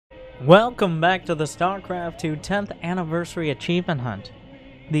Welcome back to the Starcraft 2 10th Anniversary Achievement Hunt.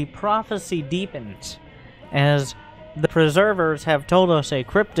 The prophecy deepens as the preservers have told us a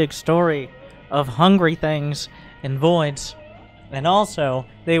cryptic story of hungry things and voids, and also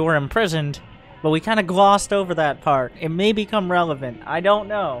they were imprisoned, but we kind of glossed over that part. It may become relevant, I don't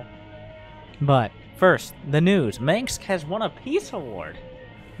know. But first, the news. Manx has won a Peace Award.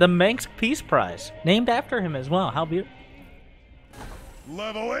 The Manx Peace Prize, named after him as well. How beautiful.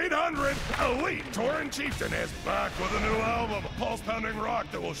 Level 800, Elite Tauren Chieftain is back with a new album, pulse-pounding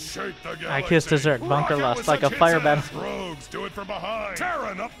rock that will shake the galaxy. I kissed dessert, bunker lust, like a fire battle. Rogues do it from behind,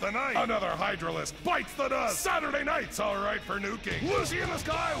 tearing up the night. Another Hydralisk bites the dust. Saturday night's all right for nuking. Lucy in the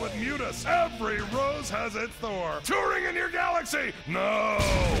sky with Mutus. Every rose has its Thor. Touring in your galaxy, no. Rock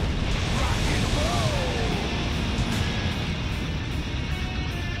and roll.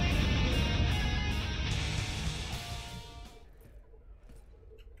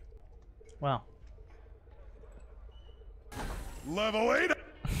 Well. Level 8.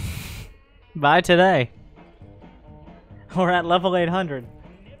 By today. We're at level 800.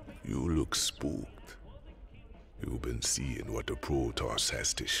 You look spooked. You've been seeing what the Protoss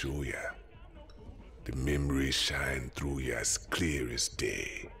has to show ya. The memories shine through you as clear as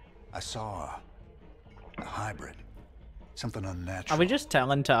day. I saw a hybrid. Something unnatural. Are we just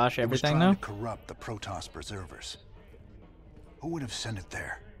telling Tosh everything now? though? To corrupt the Protoss preservers. Who would have sent it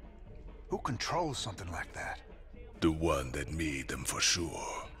there? Who controls something like that? The one that made them for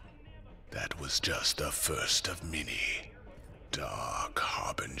sure. That was just the first of many. Dark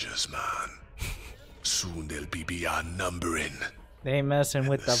harbingers, man. Soon they'll be beyond numbering. They ain't messing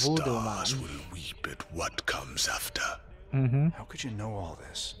with the voodoo, stars man. will weep at what comes after. How could you know all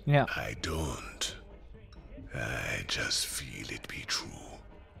this? Yeah. I don't. I just feel it be true.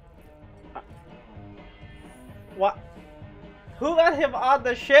 What? Who let him on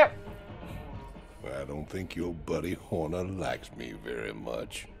the ship? I don't think your buddy Horner likes me very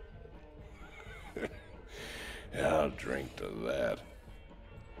much. I'll drink to that.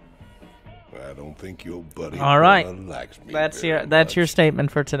 I don't think your buddy Alright. Horner likes me That's very that's your much. statement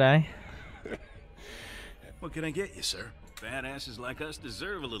for today. What can I get you, sir? Badasses like us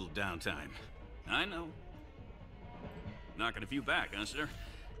deserve a little downtime. I know. Knocking a few back, huh, sir?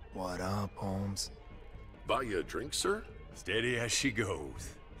 What up, Holmes? Buy you a drink, sir? Steady as she goes.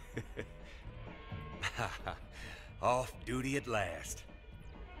 Off duty at last.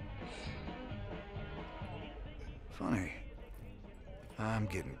 Funny. I'm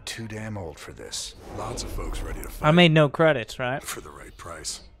getting too damn old for this. Lots of folks ready to fight I made no credits, right? for the right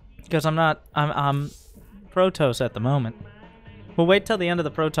price. Because I'm Protoss at the moment. We'll wait till the end of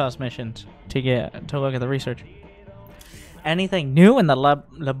the Protoss missions to look at the research. Anything new in the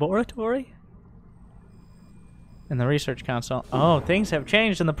laboratory? In the research console. Oh, things have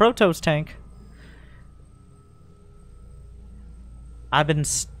changed in the Protoss tank. I've been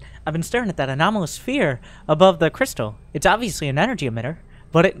staring at that anomalous sphere above the crystal. It's obviously an energy emitter,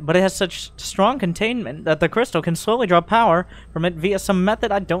 but it has such strong containment that the crystal can slowly draw power from it via some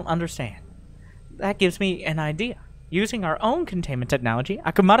method I don't understand. That gives me an idea. Using our own containment technology,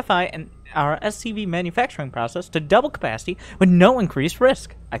 I could modify our SCV manufacturing process to double capacity with no increased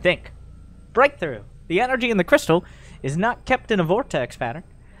risk, I think. Breakthrough. The energy in the crystal is not kept in a vortex pattern.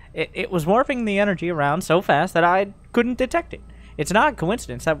 It was warping the energy around so fast that I couldn't detect it. It's not a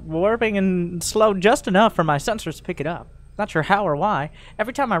coincidence that warping and slowed just enough for my sensors to pick it up. Not sure how or why.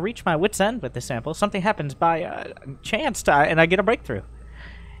 Every time I reach my wit's end with the sample, something happens by chance and I get a breakthrough.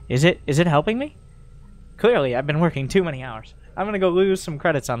 Is it helping me? Clearly, I've been working too many hours. I'm gonna go lose some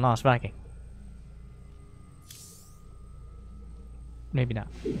credits on Lost Viking. Maybe not.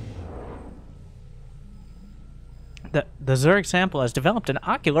 The Zerg sample has developed an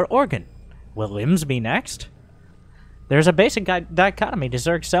ocular organ. Will limbs be next? There's a basic dichotomy to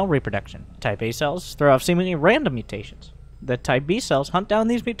Zerg cell reproduction. Type A cells throw off seemingly random mutations. The Type B cells hunt down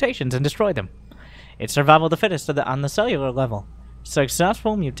these mutations and destroy them. It's survival of the fittest on the cellular level.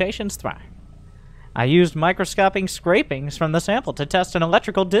 Successful mutations thrive. I used microscopic scrapings from the sample to test an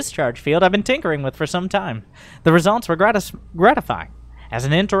electrical discharge field I've been tinkering with for some time. The results were gratifying. As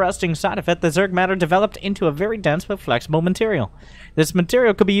an interesting side effect, the Zerg matter developed into a very dense but flexible material. This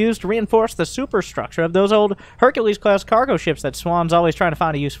material could be used to reinforce the superstructure of those old Hercules-class cargo ships that Swan's always trying to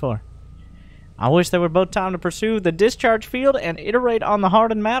find a use for. I wish there were both time to pursue the discharge field and iterate on the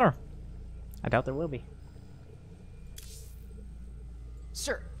hardened matter. I doubt there will be.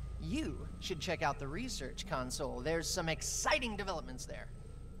 Sir, you should check out the research console. There's some exciting developments there.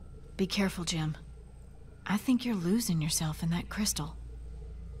 Be careful, Jim. I think you're losing yourself in that crystal.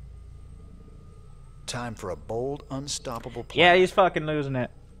 Time for a bold, unstoppable plan. Yeah, he's fucking losing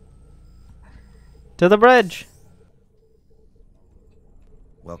it. To the bridge.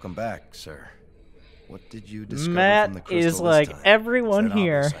 Welcome back, sir. What did you discover from the Matt crystal is like, this time? everyone It's that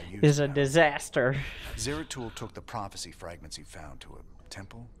here obvious I used is it a now. disaster. Zeratul took the prophecy fragments he found to a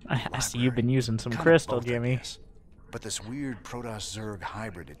temple. I see you've been using some Kinda crystal, both, I Jimmy. guess. But this weird Protoss-Zerg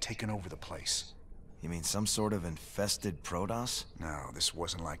hybrid had taken over the place. You mean some sort of infested Protoss? No, this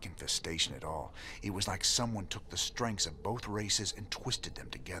wasn't like infestation at all. It was like someone took the strengths of both races and twisted them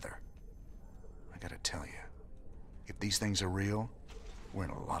together. I gotta tell you, if these things are real, we're in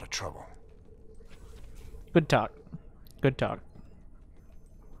a lot of trouble. Good talk. Good talk.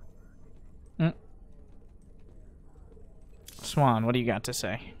 Swan, what do you got to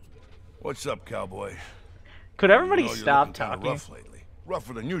say? What's up, cowboy? Could everybody You know, you're stop looking kinda talking? rough lately.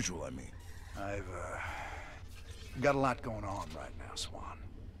 Rougher than usual, I mean. I've got a lot going on right now, Swan.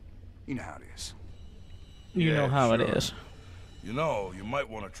 You know how it is. You know Yeah, how it sure. is. You know, you might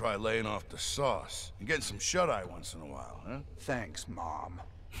want to try laying off the sauce and getting some shut-eye once in a while, huh? Thanks, Mom.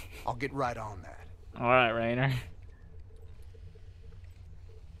 I'll get right on that. Alright, Rainer.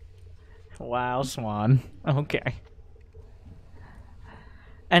 Wow, Swan. Okay.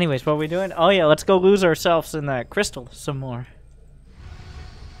 Anyways, what are we doing? Oh yeah, let's go lose ourselves in that crystal some more.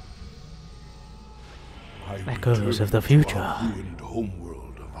 Echoes of the future. Ruined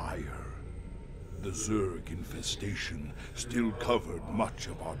homeworld of Ire. The Zerg infestation still covered much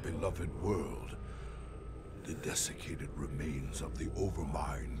of our beloved world. The desiccated remains of the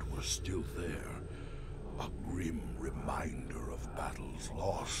Overmind were still there. A grim reminder of battles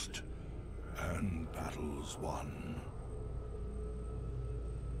lost and battles won.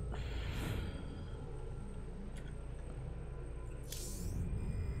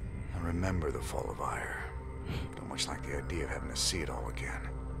 I remember the fall of Ire. Don't much like the idea of having to see it all again.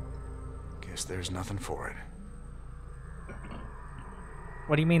 Guess there's nothing for it.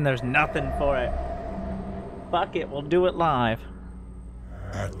 What do you mean there's nothing for it? Fuck it, we'll do it live.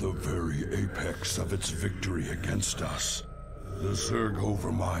 At the very apex of its victory against us, the Zerg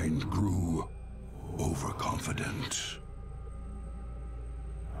Overmind grew overconfident.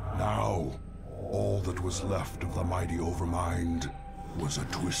 Now, all that was left of the mighty Overmind was a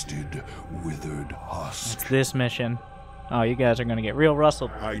twisted, withered husk. It's this mission. Oh, you guys are gonna get real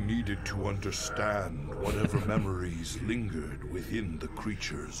rustled. I needed to understand whatever memories lingered within the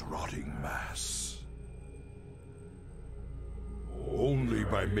creature's rotting mass. Only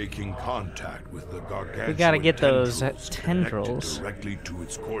by making contact with the gargantuan We gotta get those connected tendrils. directly to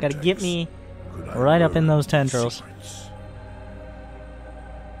its Gotta cortex, get me could I right up in learn those tendrils. secrets.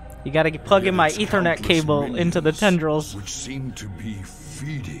 You gotta plug in my Its Ethernet countless cable into the minions, tendrils. which seemed to be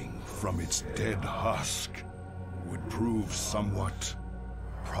feeding from its dead husk, would prove somewhat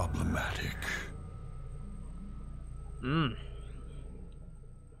problematic.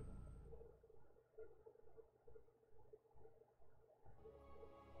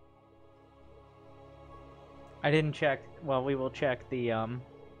 I didn't check. Well, we will check the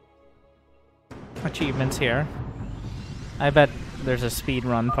achievements here. I bet there's a speed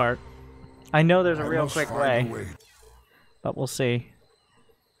run part. I know there's a real must quick find a way, but we'll see.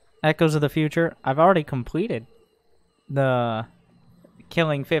 Echoes of the Future. I've already completed the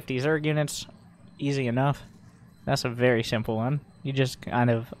killing 50 Zerg units. Easy enough. That's a very simple one. You just kind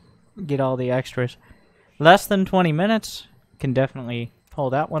of get all the extras. Less than 20 minutes. Can definitely pull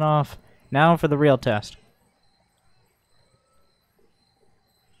that one off. Now for the real test.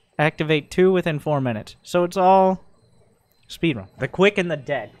 Activate 2 within 4 minutes. So it's all speedrun. The quick and the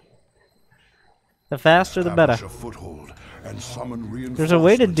dead. The faster the better. Establish a foothold and summon There's a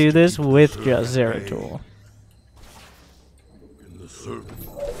way to do this reinforcements with keep the just Zerg at Zeratul. bay. In the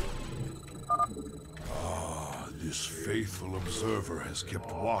circle. This faithful observer has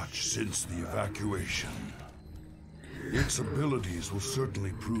kept watch since the evacuation. Its abilities will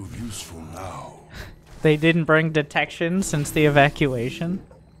certainly prove useful now. They didn't bring detection since the evacuation.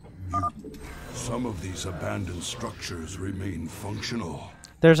 Some of these abandoned structures remain functional.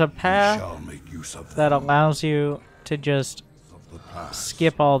 There's a We path shall make use of that them. allows you to just Of the past.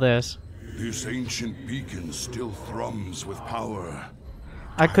 skip all this. This ancient beacon still thrums with power.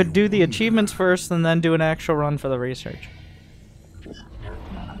 I could do the achievements first and then do an actual run for the research.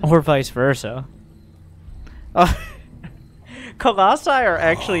 Or vice versa. Colossi are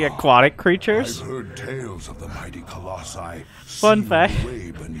actually aquatic I've creatures. heard tales of the mighty colossi Fun sealed fact.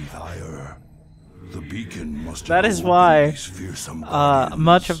 away beneath Ire. The beacon must That have is awoken why these fearsome guardians.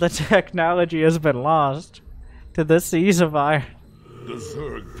 much of the technology has been lost to the seas of iron. The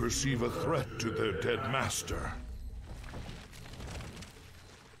Zerg perceive a threat to their dead master.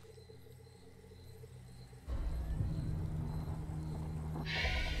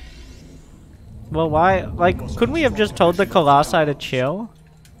 Well, why? Like, couldn't we have just told the Colossi to chill?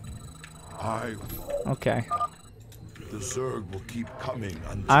 Okay. The Zerg will keep coming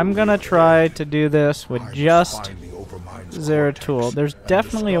until I'm gonna try to do this with just Zeratul. There's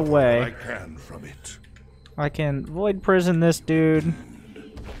definitely a way I can void prison this dude.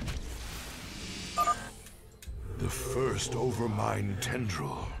 The first Overmind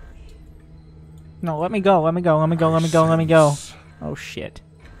tendril. No, let me go, let me go, let me go, let me go, let me go. Oh shit.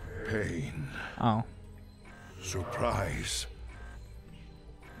 Pain. Oh. Surprise.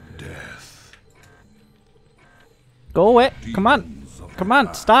 Death. Go away. Come on. Come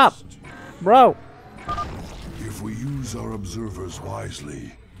on, stop. Bro. If we use our observers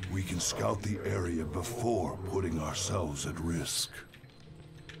wisely, we can scout the area before putting ourselves at risk.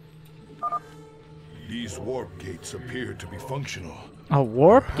 These warp gates appear to be functional. A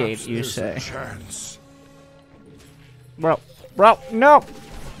warp Perhaps gate, you there's say? A chance. Bro, no!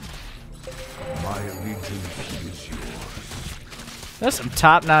 My allegiance is yours. That's some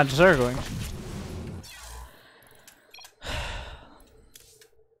top-notch zergling.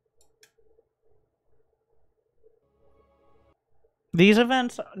 These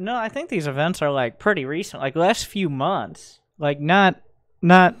events, no, I think these events are like pretty recent, like last few months. Like not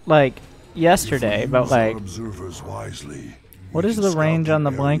like yesterday, but like. Observers wisely, what is the range on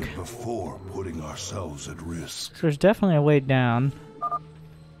the blink? Before putting ourselves at risk. So there's definitely a way down.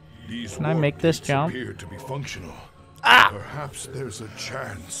 Can I make this jump? Appear to be functional. Ah! Perhaps there's a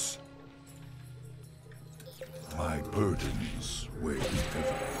chance. My burdens weigh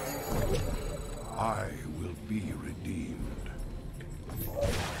heavy. I will be redeemed.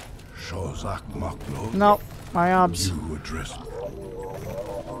 Shozak Maklo. No, my obs. You address.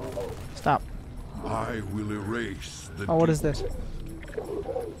 Stop. I will erase the. Oh, what is this?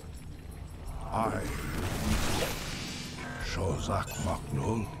 I. Shozak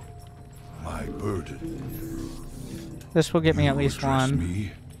Maklo. My burden. This will get me at least one.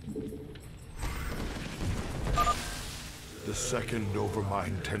 Me. The second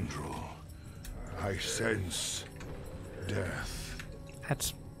Overmind tendril. I sense death.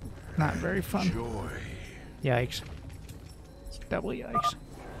 That's not very fun. Joy. Yikes. Double yikes.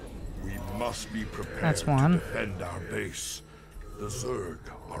 We must be prepared. That's one. To defend our base. The Zerg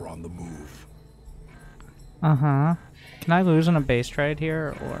are on the move. Uh-huh. Can I lose on a base trade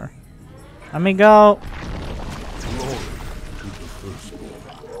here, or... Let me go! Glory to the firstborn.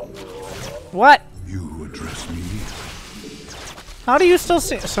 What? You address me? How do you still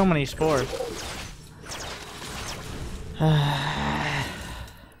see so many spores?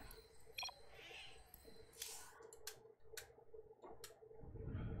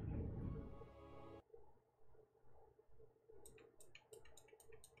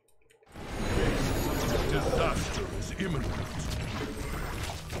 Disaster is imminent.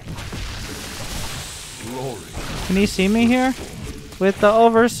 Glory. Can you see me here? With the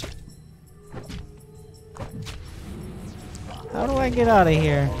overs? How do I get out of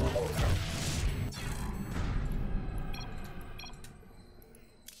here?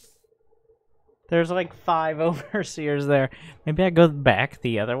 There's like 5 overseers there. Maybe I go back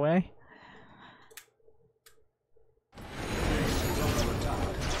the other way?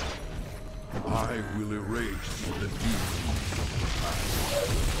 I will erase the demon.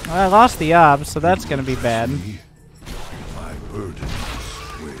 I lost the obs, so that's gonna be bad. My burdens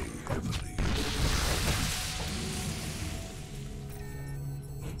weigh heavily.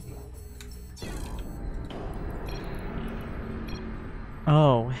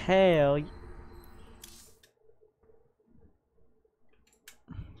 Oh, hell.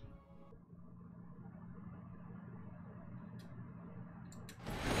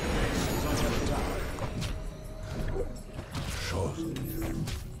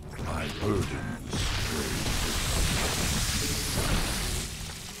 My burdens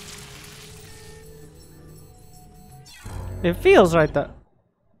weigh. It feels like the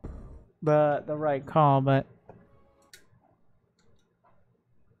right call, but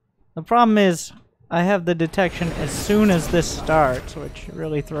the problem is I have the detection as soon as this starts, which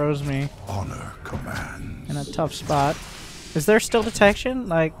really throws me Honor commands. in a tough spot. Is there still detection?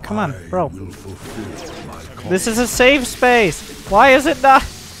 Like, come on, bro. This is a safe space. Why is it not?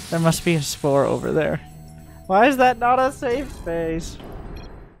 There must be a spore over there. Why is that not a safe space?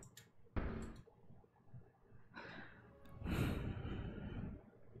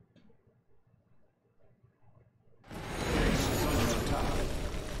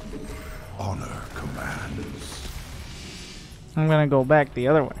 Honor commands. I'm gonna go back the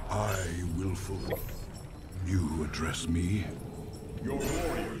other way. I will fulfill. You address me? Your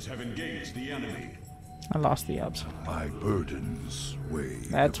warriors have engaged the enemy. I lost the ups. My burdens weigh.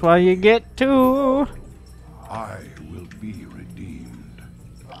 That's why you get 2. I will be redeemed.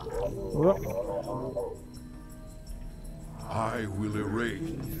 Whoop. I will erase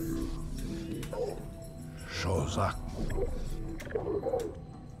Shozak.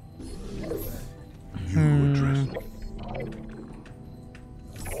 You address me.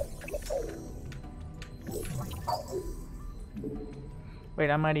 Wait,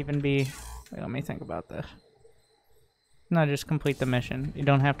 I might even be... Wait, let me think about this. No, just complete the mission. You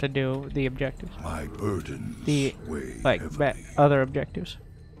don't have to do the objectives. My burdens weigh like, heavily. other objectives.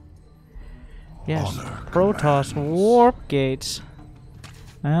 Yes, Honor Protoss commands. warp gates.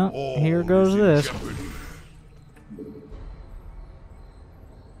 Well, All here goes is in this. jeopardy.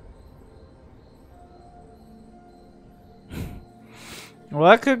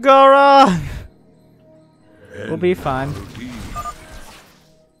 What could go wrong? We'll be fine.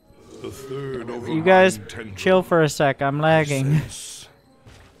 The third You guys overmind chill for a sec. I'm lagging. sense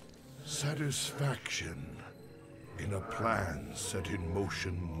satisfaction in a plan set in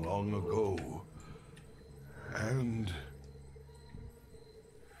motion long ago, and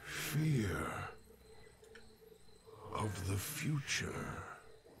fear of the future.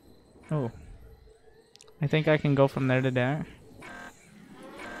 Oh. I think I can go from there to there.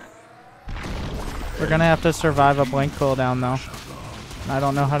 We're gonna have to survive a blink cooldown though. I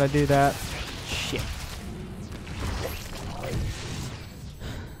don't know how to do that. Shit.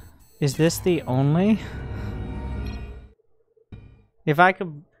 Is this the only? If I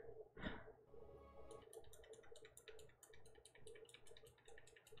could...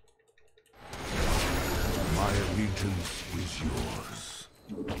 My allegiance is yours.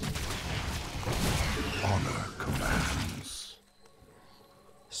 Honor commands.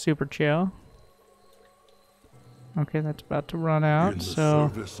 Super chill. Okay, that's about to run In out, the so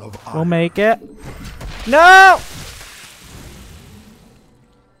service of we'll iron. make it. No!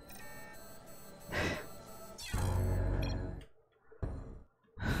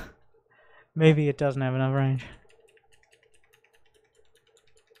 Maybe it doesn't have enough range.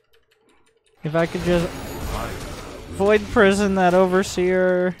 If I could just void prison that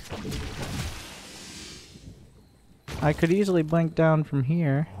overseer, I could easily blink down from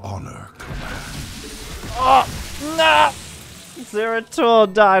here. Honor commands. Oh no!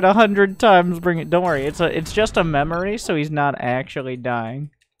 Zeratul died 100 times. Bring it. Don't worry. It's just a memory, so he's not actually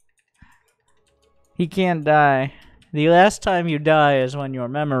dying. He can't die. The last time you die is when your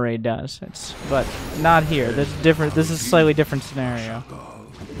memory does. But not here. This is different. This is a slightly different scenario.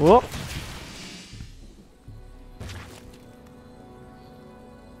 Whoop.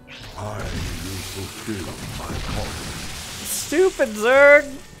 I will fulfill my calling. Stupid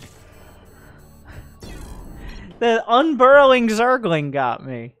Zerg. The unburrowing Zergling got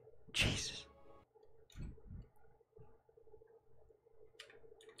me. Jesus.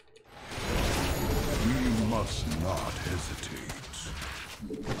 We must not hesitate.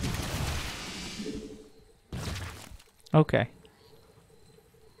 Okay.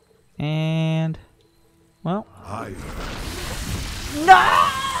 And... well... I No!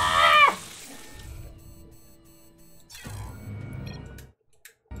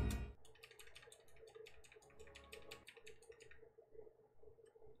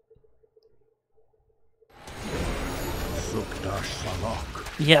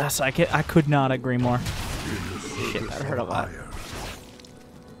 Yes, I could not agree more. Shit, that hurt a lot.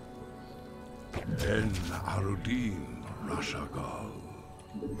 En Arudin Rashagal.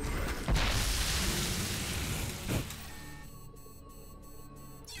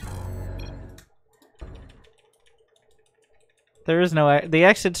 There is no... the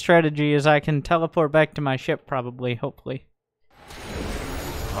exit strategy is I can teleport back to my ship, probably, hopefully.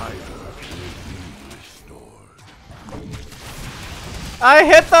 Fire will be restored. I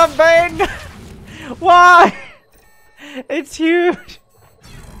hit the bang! Why? It's huge!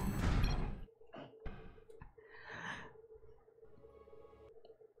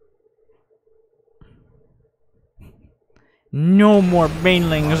 No more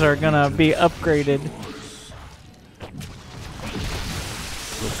banelings are gonna be upgraded.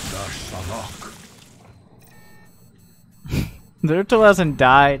 Zeratul hasn't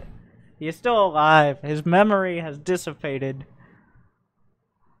died. He is still alive. His memory has dissipated.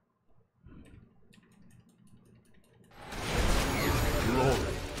 Glory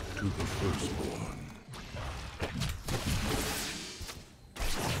to the firstborn.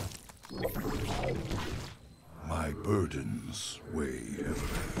 My burdens weigh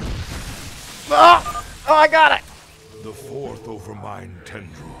heavily. Oh, I got it! The fourth overmind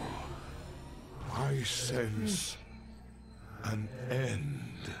tendril. I sense an end.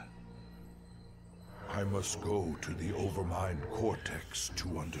 I I must go to the Overmind Cortex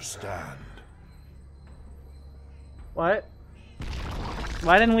to understand. What?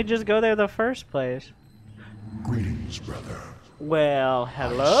 Why didn't we just go there the first place? Greetings, brother. Well,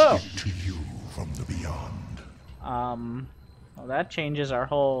 hello. I speak to you from the beyond. Well, that changes our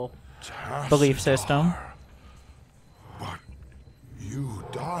whole belief system. But you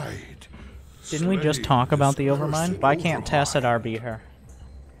died. Didn't we just talk about the Overmind? Why can't Tassadar be her?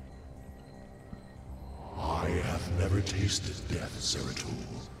 I have never tasted death, Zeratul,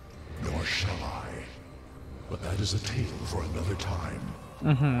 nor shall I. But that is a tale for another time.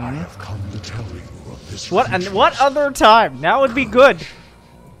 I have come to tell you of this. What? And what other time? Now would be good.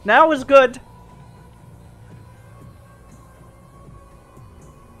 Now is good.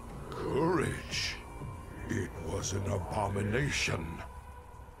 Courage. It was an abomination.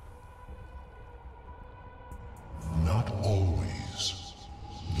 Not always.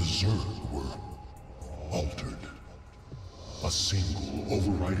 The Zerg were altered. A single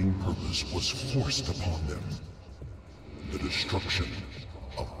overriding purpose was forced upon them. The destruction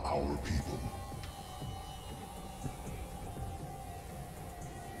of our people.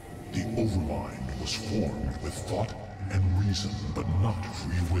 The Overmind was formed with thought and reason, but not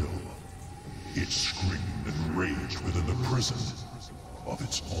free will. It screamed and raged within the prison of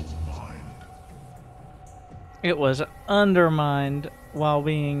its own mind. It was undermined while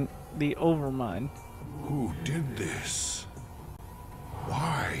being the Overmind. Who did this?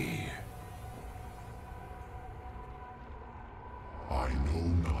 Why? I know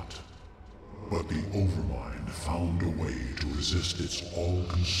not, but the Overmind found a way to resist its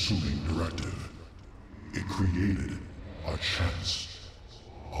all-consuming directive. It created a chance,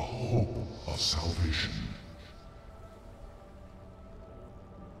 a hope of salvation.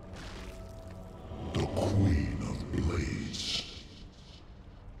 The Queen of Blades.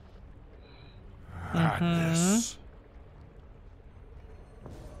 Madness.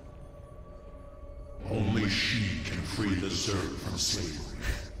 Only she can free the Zerg from slavery,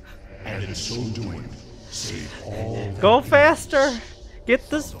 and in so doing, save all. Go faster! Get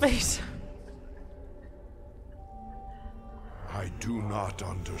the space! I do not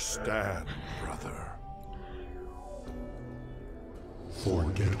understand, brother.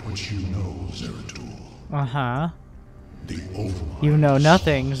 Forget what you know, Zeratul. Uh-huh. The Overmind. You know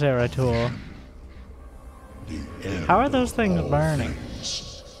nothing, Zeratul. The end How are those of things all burning?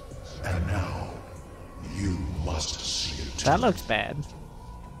 things. And now, you must see it. That looks bad.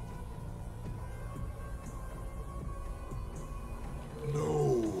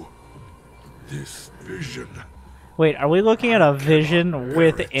 No. This vision. Wait, are we looking at a vision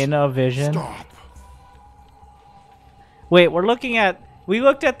within a vision? Stop. Wait, we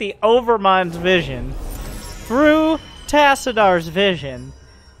looked at the Overmind's vision, through Tassadar's vision,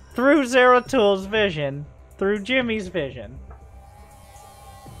 through Zeratul's vision, through Jimmy's vision.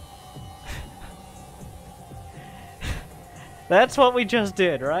 That's what we just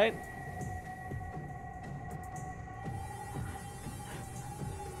did, right?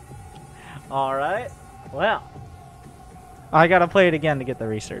 Alright, well. I gotta play it again to get the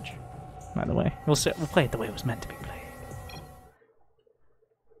research, by the way. We'll play it the way it was meant to be played.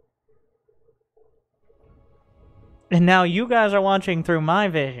 And now you guys are watching through my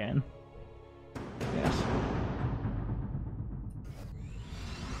vision. Yes.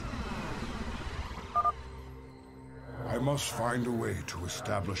 I must find a way to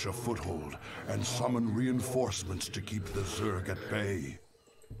establish a foothold and summon reinforcements to keep the Zerg at bay.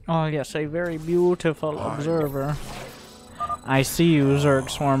 Oh yes, a very beautiful observer. I see you, Zerg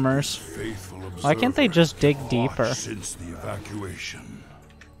swarmers. Why can't they just dig deeper? Since the evacuation.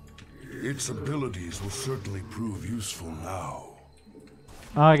 Its abilities will certainly prove useful now.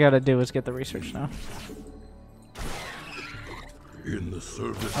 All I gotta do is get the research now. In the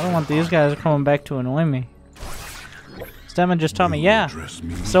service. I don't want these guys coming back to annoy me. Stemman just told me, yeah.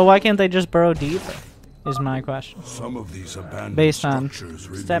 So why can't they just burrow deeper? Is my question. Some of these abandoned based on structures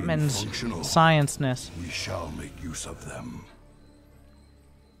remain Stepman's functional. science-ness. We shall make use of them.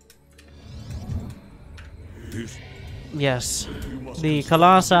 Yes. The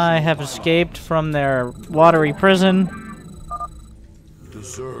Colossi have escaped from their watery prison. The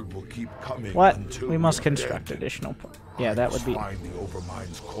Zerg will keep coming. What? Until We must are construct dead. additional. Yeah, that would be. Find the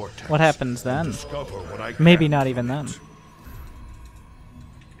Overmind's cortex What happens and then? discover what I Maybe can. not even then.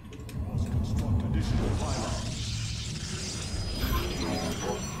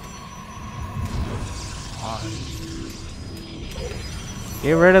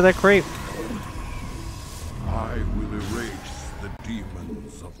 Get rid of the creep. I will erase the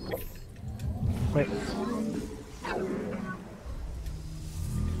demons of. Wait.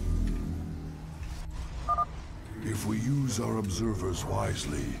 If we use our observers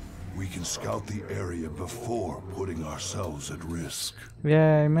wisely, we can scout the area before putting ourselves at risk.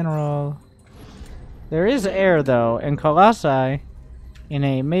 Yay, mineral. There is air, though, and Colossi, in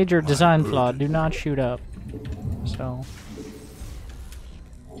a major design flaw, do not shoot up. So...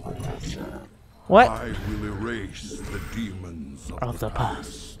 What? I will erase the demons of the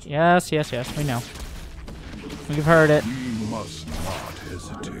past. Yes, yes, yes, we know. We've heard it. We must not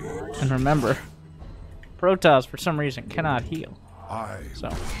hesitate. And remember, Protoss, for some reason, cannot heal. I So.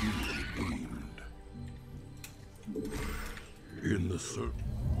 will be redeemed. In the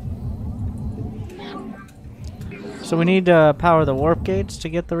So we need to power the warp gates to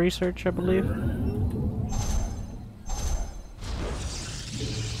get the research, I believe.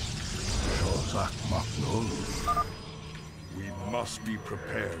 We must be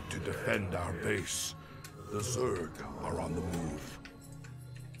prepared to defend our base. The Zerg are on the move.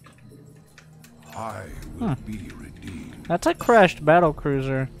 I will be redeemed. That's a crashed battle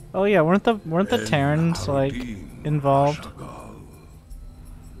cruiser. Oh yeah, weren't the Terrans like involved?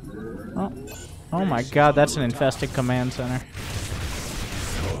 Oh my God, that's an infested command center.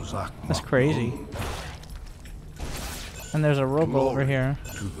 That's crazy. And there's a robo over here.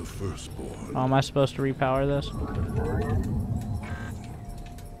 To the firstborn. Oh, am I supposed to repower this?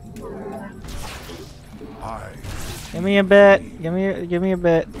 Give me a bit. Give me a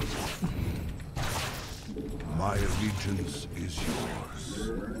bit. My allegiance is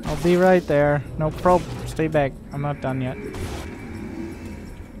yours. I'll be right there. No probe. Stay back. I'm not done yet.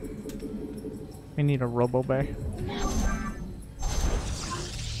 We need a robo bay.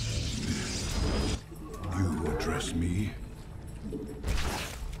 You address me.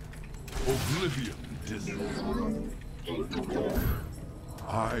 Oblivion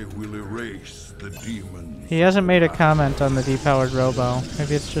I will erase the demons. He hasn't made a comment on the depowered robo.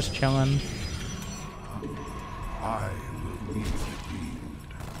 Maybe it's just chilling. I will be redeemed.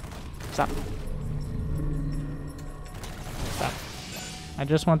 Stop. Stop. I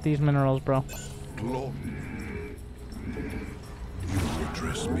just want these minerals, bro. Lord, you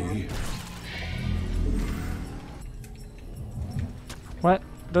address me. What?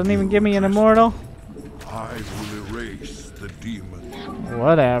 Doesn't even give me an immortal? I will erase the demon.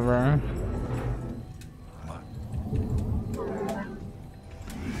 Whatever.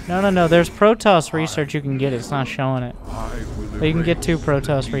 No. There's Protoss research you can get. It's not showing it. But you can get 2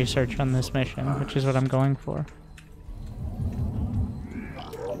 Protoss research on this mission, which is what I'm going for.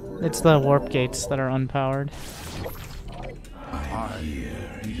 It's the warp gates that are unpowered.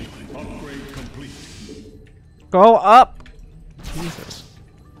 Upgrade complete. Go up! Jesus.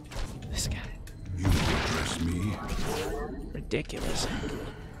 This guy. You address me. Ridiculous.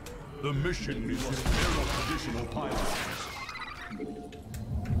 The mission is to build up additional pilots.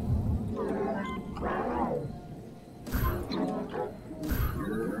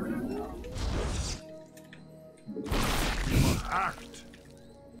 Act.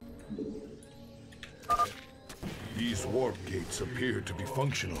 These warp gates appear to be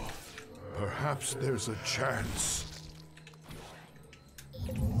functional. Perhaps there's a chance.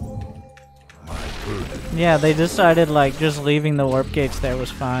 My burden. Yeah, they decided like just leaving the warp gates there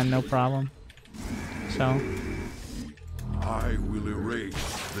was fine, no problem. So. I will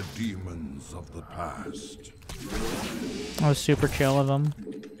erase the demons of the past. I was super chill of them.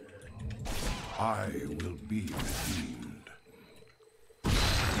 I will be redeemed.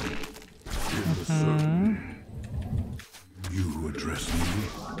 In the circle. You address me.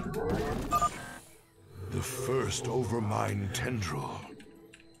 The first overmind tendril.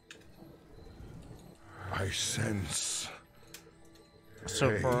 I sense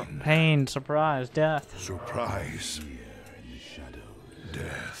Pain, surprise, death. surprise,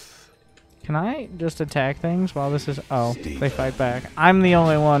 death. Can I just attack things while this is... Oh, they fight back. I'm the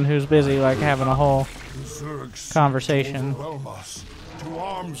only one who's busy, like, having a whole Zergs conversation. overwhelm us. To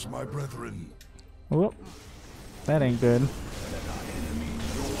arms, my brethren. Whoop. That ain't good.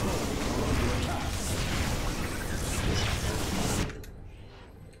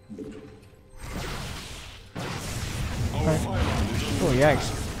 Oh, yikes.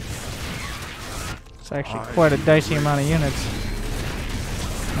 It's actually quite a dicey amount of units.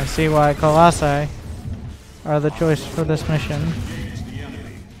 I see why Colossi are the choice for this mission.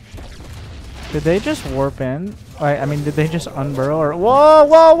 Did they just warp in? I mean, did they just unburrow or... Whoa,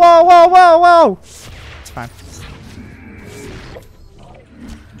 whoa, whoa, whoa, whoa, whoa! It's fine.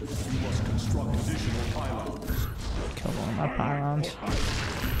 Kill one of my pylons.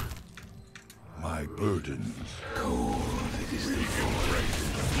 My burdens. Cold is the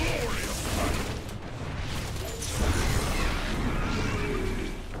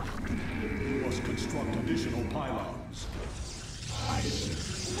construct additional pylons.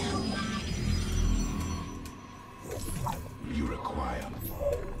 You require.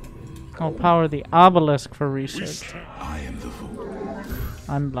 I'll power the obelisk for research. I am the void.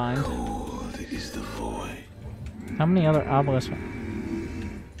 I'm blind. Cold is the void. How many other obelisks?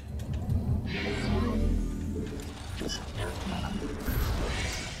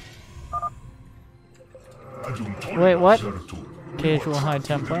 Wait, what? Zeratul. Casual High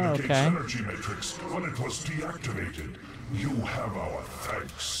Templar, okay. Energy matrix when it was deactivated. You have our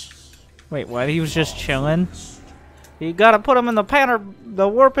thanks. Wait, what? He was just chilling? You gotta put him in the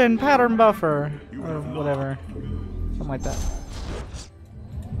warping pattern buffer. Or whatever. Something like that.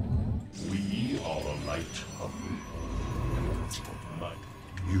 We are the light of light.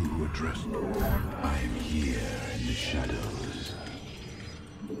 You address. I am here in the shadows.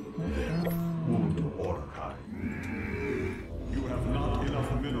 Wound Orkai. You have not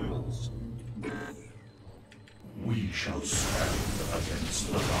enough minerals. We shall stand against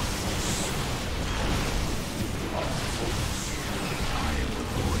the darkness. I am the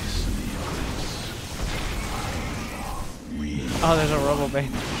voice of the others. Oh, there's a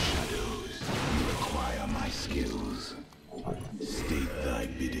Robobane. Shadows. You require my skills. State thy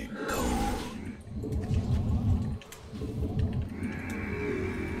bidding, code.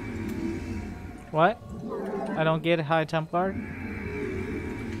 What? I don't get High Templar?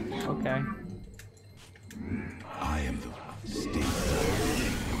 Okay. I am the state thy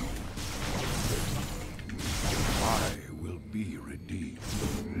bidding. I will be redeemed.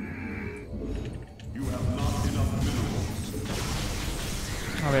 You have not enough minerals.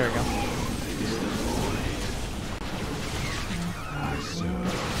 Oh, there we go.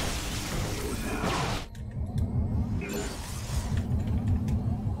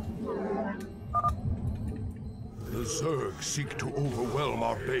 The Zerg seek to overwhelm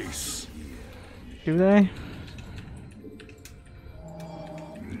our base. Do they?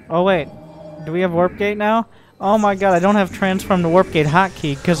 Oh wait, do we have Warp Gate now? Oh my god, I don't have Transform to Warp Gate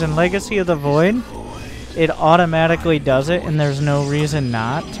hotkey, because in Legacy of the Void, it automatically does it, and there's no reason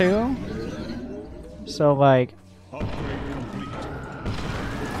not to. So like,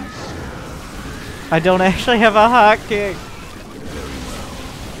 I don't actually have a hotkey.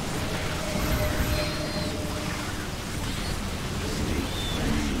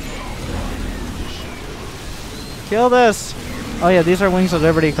 Kill this! Oh yeah, these are Wings of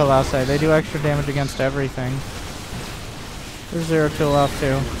Liberty Colossi. They do extra damage against everything. There's Zeratul off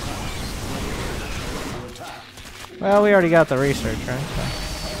too. Well, we already got the research, right?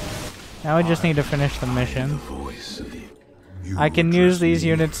 So now we just need to finish the mission. I can use these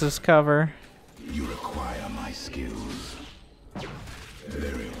units as cover. You require my skills.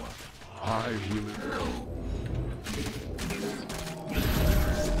 Very well. I will go.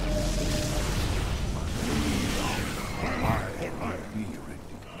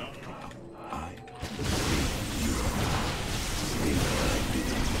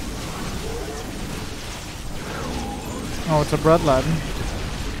 Oh, it's a Bloodlord.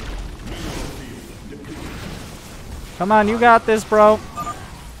 Come on, you got this, bro.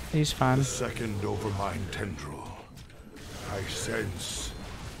 He's fine. Second over mine tendril. I sense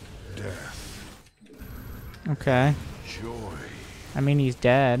death. Okay. Joy. I mean, he's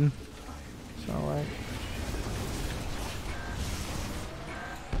dead. So, like...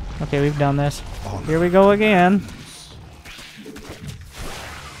 Okay, we've done this. Here we go again.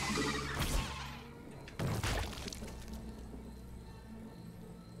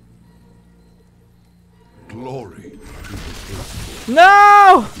 Glory.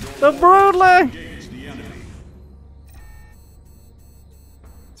 No! The Broodling!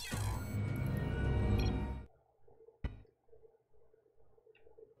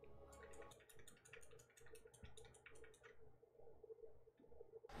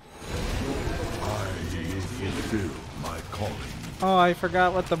 Oh, I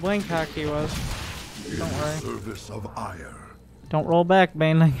forgot what the blink hockey was. Don't worry. Service of ire. Don't roll back,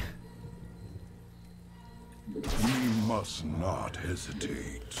 Baneling. We must not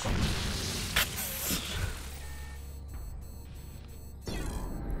hesitate.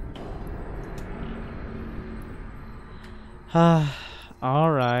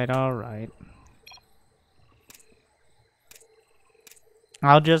 Alright, alright.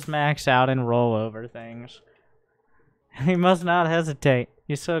 I'll just max out and roll over things. You must not hesitate.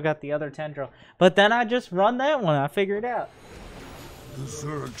 You still got the other tendril. But then I just run that one. I figured it out. The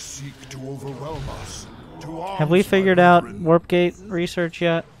Zerg seek to overwhelm us. Have we figured out Warp Gate research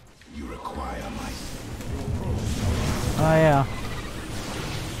yet? You require my... Oh yeah.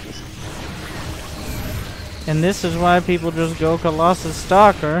 And this is why people just go Colossus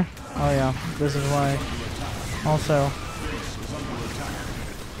Stalker. Oh yeah, this is why. Also.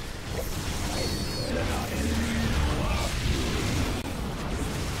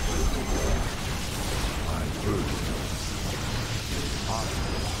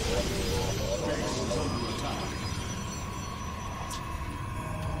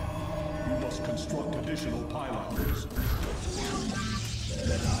 You must construct additional pylons.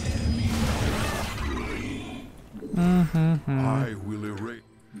 I will erase.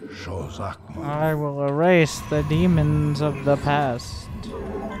 I will erase the demons of the past.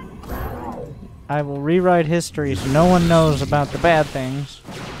 I will rewrite history so no one knows about the bad things.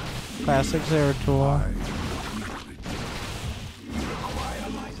 Classic Zeratul.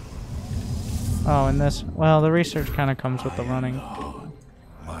 Oh, and this... Well, the research kind of comes with the running.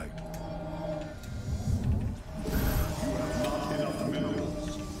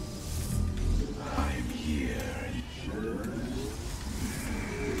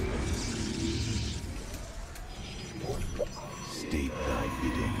 State thy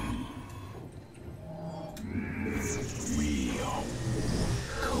bidding. Real.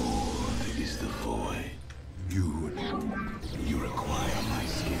 Cold is the void. You require my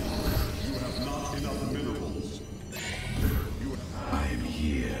skills. You have not enough minerals. I am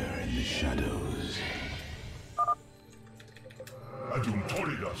here in the shadows. Adum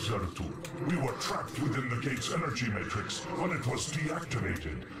Torida, Zeratul. We were trapped within the gate's energy matrix when it was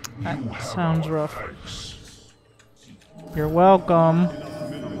deactivated. That You have sounds our rough. thanks. You're welcome.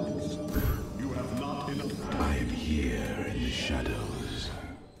 You have not enough. I am here in the shadows.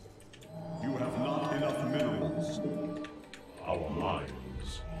 You have not enough minerals. Our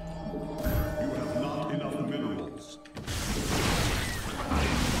mines. You have not enough minerals. I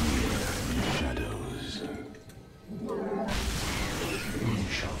am here in the shadows. We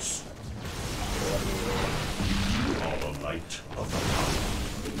shall see. You are the light of the power.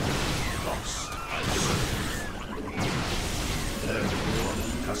 Thus I say. Everyone,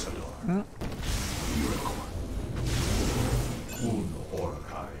 Cassador. Un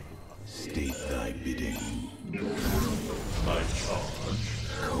Orakai. State thy bidding. My charge.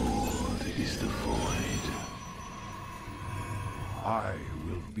 Cold is the void. I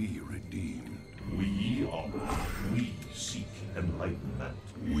will be redeemed. We seek enlightenment.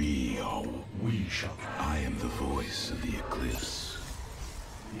 We shall. I am the voice of the eclipse.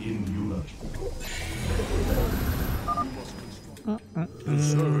 In unity. The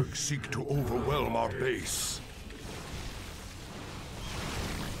Zerg seek to overwhelm our base.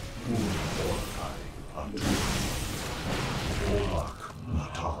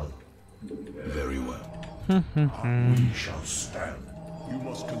 Very well. We shall stand. You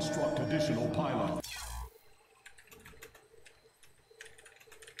must construct additional pylons.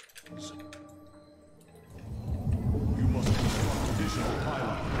 You must construct additional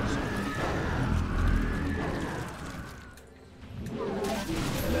pylons.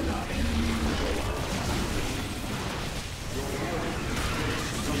 Let our enemy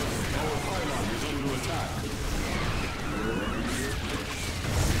Our pylon is under attack.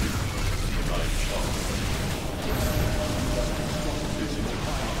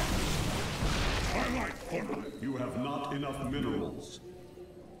 You have not enough minerals.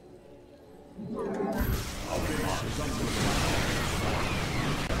 Our base is under attack.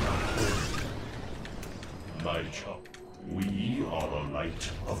 My child, we are the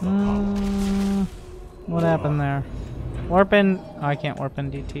light of the power. What happened there? Warp in... Oh, I can't warp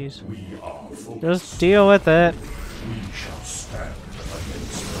in DTs. We are focused. Just deal with it. We shall stand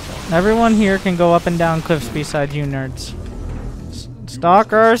against the Everyone here can go up and down cliffs beside you nerds.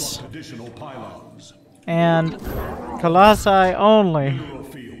 Stalkers additional pylons. and Colossi only. Mineral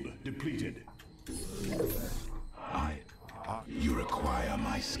field depleted. You require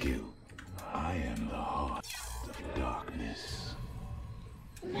my skill. I am the heart of darkness.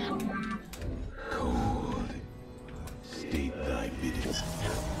 Cold. State thy bidding.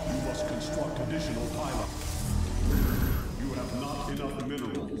 You must construct additional pylons. You have not enough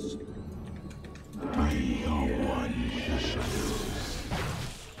minerals. We are one with the shadows.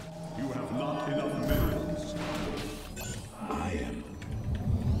 You have not enough minerals. I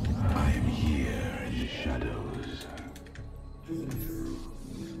am here in the shadows.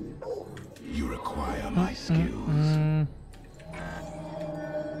 You require my skills.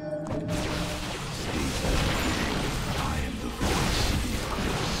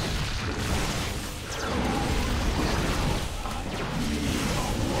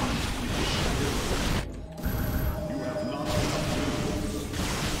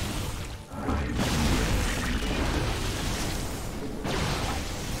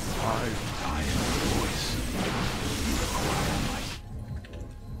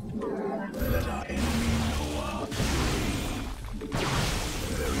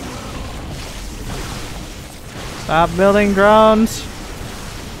 Stop building drones.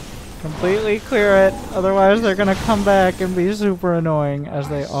 Completely clear it, otherwise they're gonna come back and be super annoying, as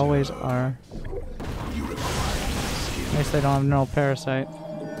they always are. At least they don't have no parasite.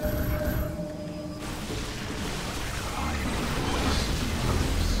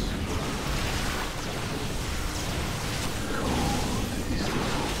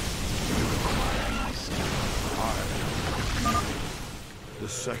 The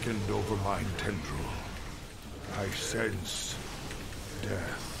second Overmind tendril. I sense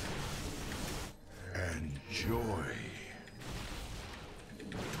death and joy.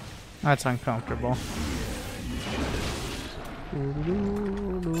 That's uncomfortable.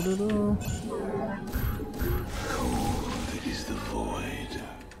 Cold is the void.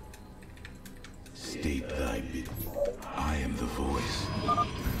 State thy bid. I am the voice.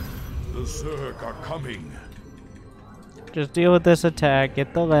 The Zerg are coming. Just deal with this attack,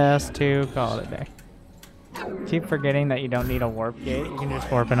 get the last two, call it a day. Keep forgetting that you don't need a warp gate, you can just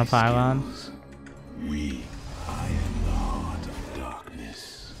warp in a pylon. I am the heart of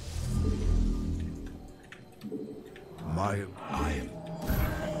darkness. I am.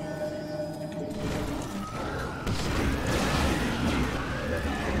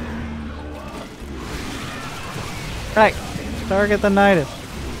 Right, target the Nidus.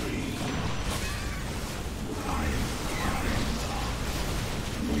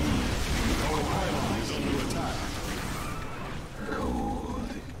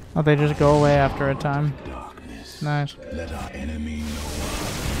 Oh, they just go away after a time. Nice. Let our enemy know.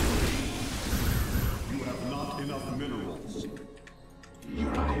 You have not enough minerals. You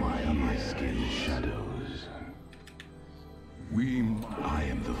require my skill shadows. I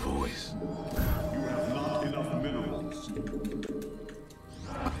am the voice. You have not enough minerals.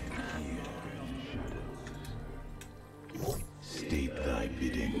 State thy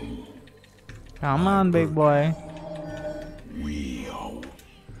bidding. Come on, big boy. We are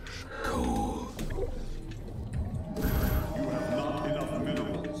cold. You have not enough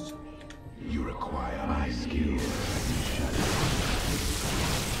minerals. You require my skill.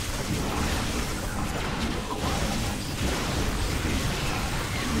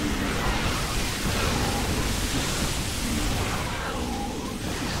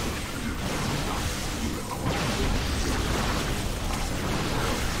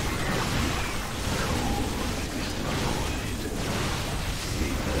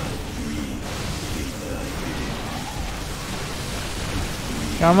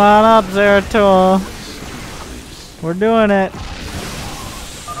 Come on up, Zeratul. We're doing it.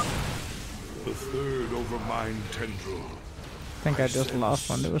 The third Overmind tendril. I think I just lost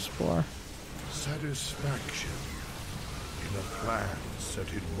one to a spore. Satisfaction in a plan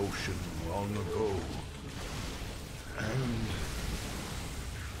set in motion long ago. And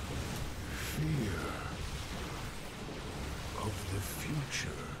fear of the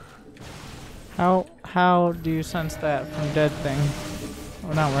future. How do you sense that from Dead Thing?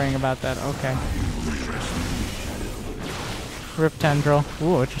 We're not worrying about that. Okay. Rip tendril.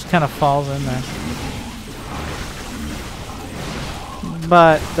 Ooh, it just kind of falls in there.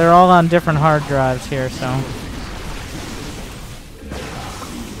 But they're all on different hard drives here, so.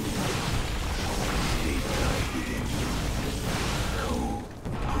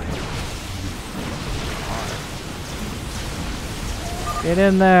 Get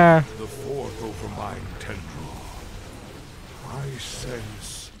in there. The fourth Overmind tendril. I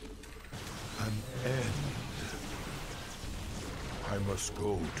sense an end. I must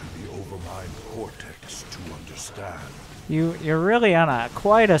go to the Overmind cortex to understand. You're really on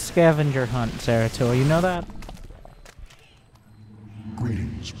quite a scavenger hunt, Zeratul. You know that?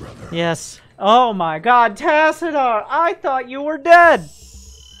 Greetings, brother. Yes. Oh my God, Tassadar! I thought you were dead.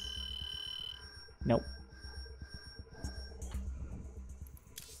 Nope.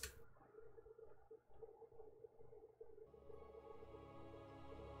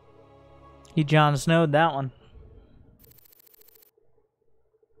 He Jon Snow'd that one.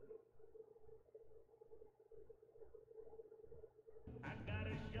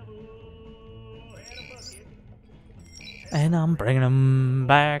 And I'm bringing them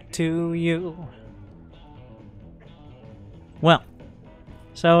back to you. Well,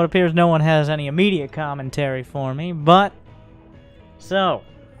 so it appears no one has any immediate commentary for me, but so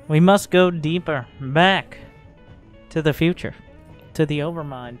we must go deeper, back to the future, to the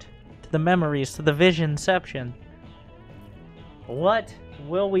Overmind, to the memories, to the visionception. What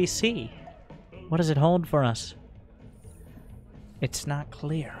will we see? What does it hold for us? It's not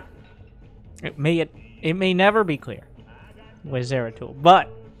clear. It may never be clear with Zeratul, but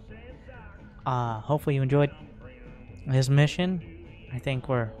hopefully you enjoyed his mission. I think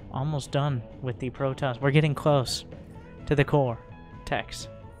we're almost done with the Protoss. We're getting close to the core techs.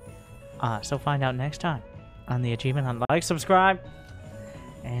 So find out next time on the Achievement Hunt. Like, subscribe,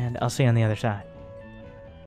 and I'll see you on the other side.